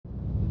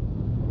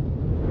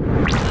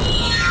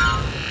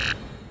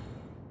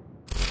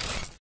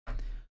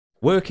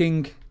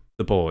working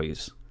the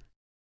boys.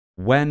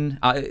 When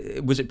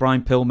was it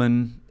Brian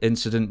Pillman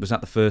incident? Was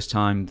that the first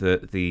time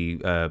that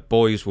the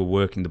boys were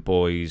working the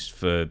boys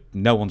for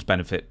no one's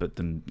benefit, but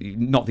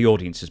not the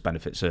audience's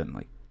benefit,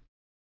 certainly?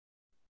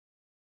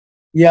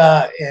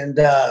 Yeah, and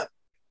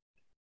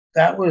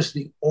that was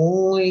the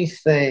only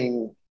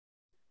thing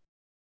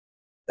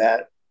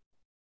that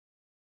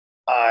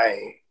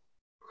I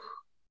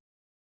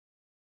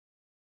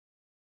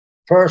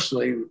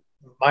personally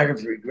might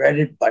have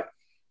regretted, but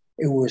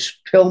it was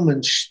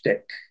Pillman's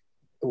shtick.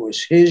 It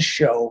was his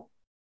show.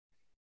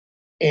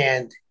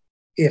 And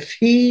if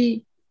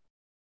he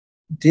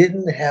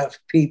didn't have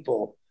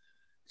people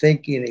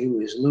thinking he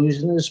was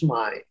losing his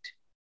mind,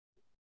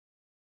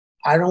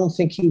 I don't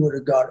think he would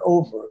have got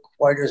over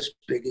quite as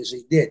big as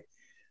he did.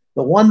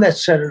 The one that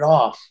set it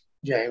off,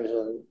 James,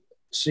 and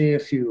see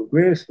if you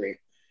agree with me,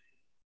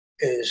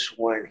 is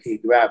when he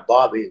grabbed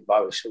Bobby and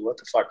Bobby said, "What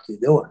the fuck are you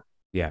doing?"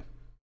 Yeah.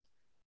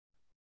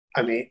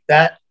 I mean,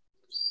 that,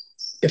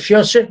 if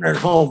you're sitting at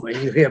home and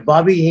you hear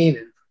Bobby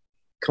Heenan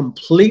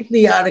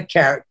completely out of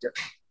character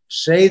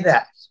say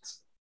that,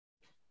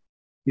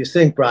 you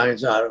think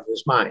Brian's out of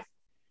his mind.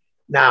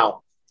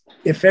 Now,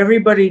 if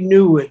everybody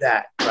knew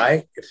that,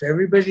 right? If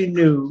everybody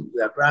knew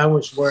that Brian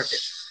was working,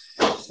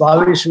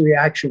 Bobby's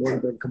reaction would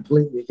have been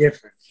completely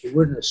different. He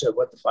wouldn't have said,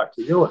 "What the fuck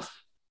are you doing?"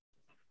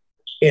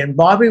 And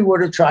Bobby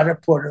would have tried to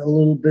put a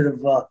little bit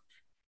of a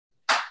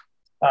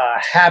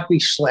happy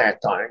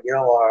slant on it,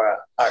 or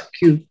a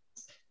cute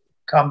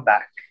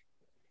comeback.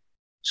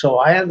 So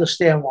I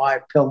understand why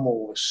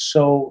Pillman was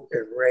so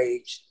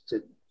enraged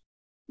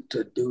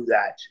to do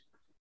that,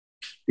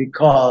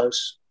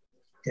 because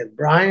in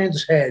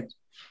Brian's head,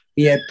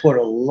 he had put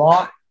a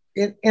lot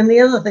in. And the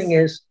other thing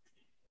is,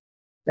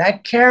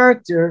 that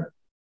character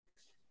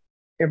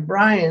in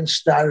Brian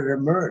started to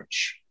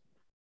merge.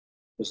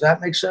 Does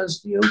that make sense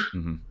to you?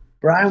 Mm-hmm.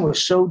 Brian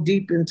was so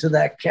deep into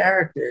that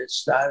character, it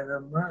started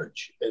to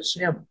merge as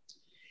him.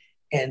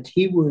 And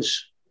he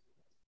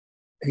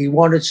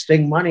wanted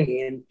Sting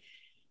money, and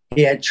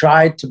he had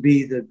tried to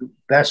be the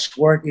best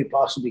work he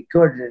possibly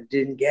could and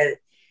didn't get it.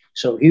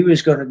 So he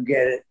was going to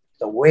get it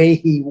the way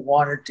he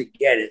wanted to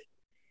get it.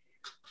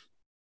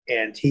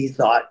 And he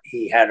thought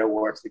he had to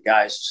work the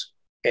guys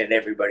and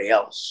everybody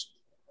else.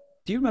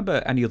 Do you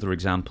remember any other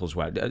examples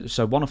where,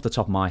 so one off the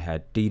top of my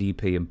head,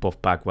 DDP and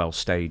Buff Bagwell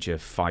stage a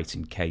fight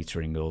in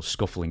catering or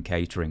scuffle in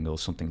catering or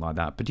something like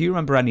that, but do you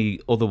remember any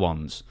other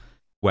ones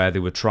where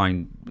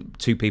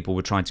two people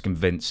were trying to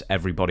convince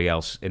everybody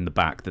else in the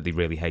back that they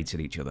really hated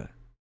each other?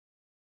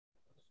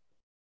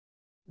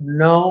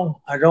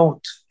 No, I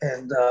don't.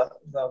 And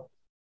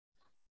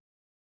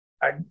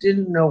I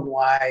didn't know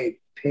why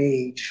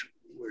Paige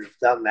would have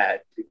done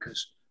that,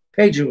 because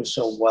Paige was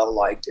so well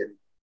liked and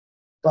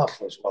Buff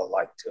was well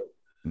liked too.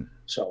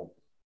 So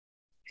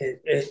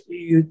it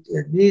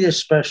needed a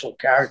special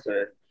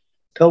character.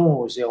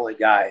 Pillman was the only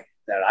guy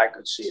that I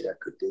could see that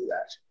could do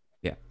that.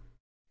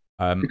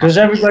 Yeah. Because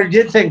everybody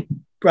did think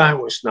Brian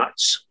was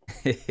nuts.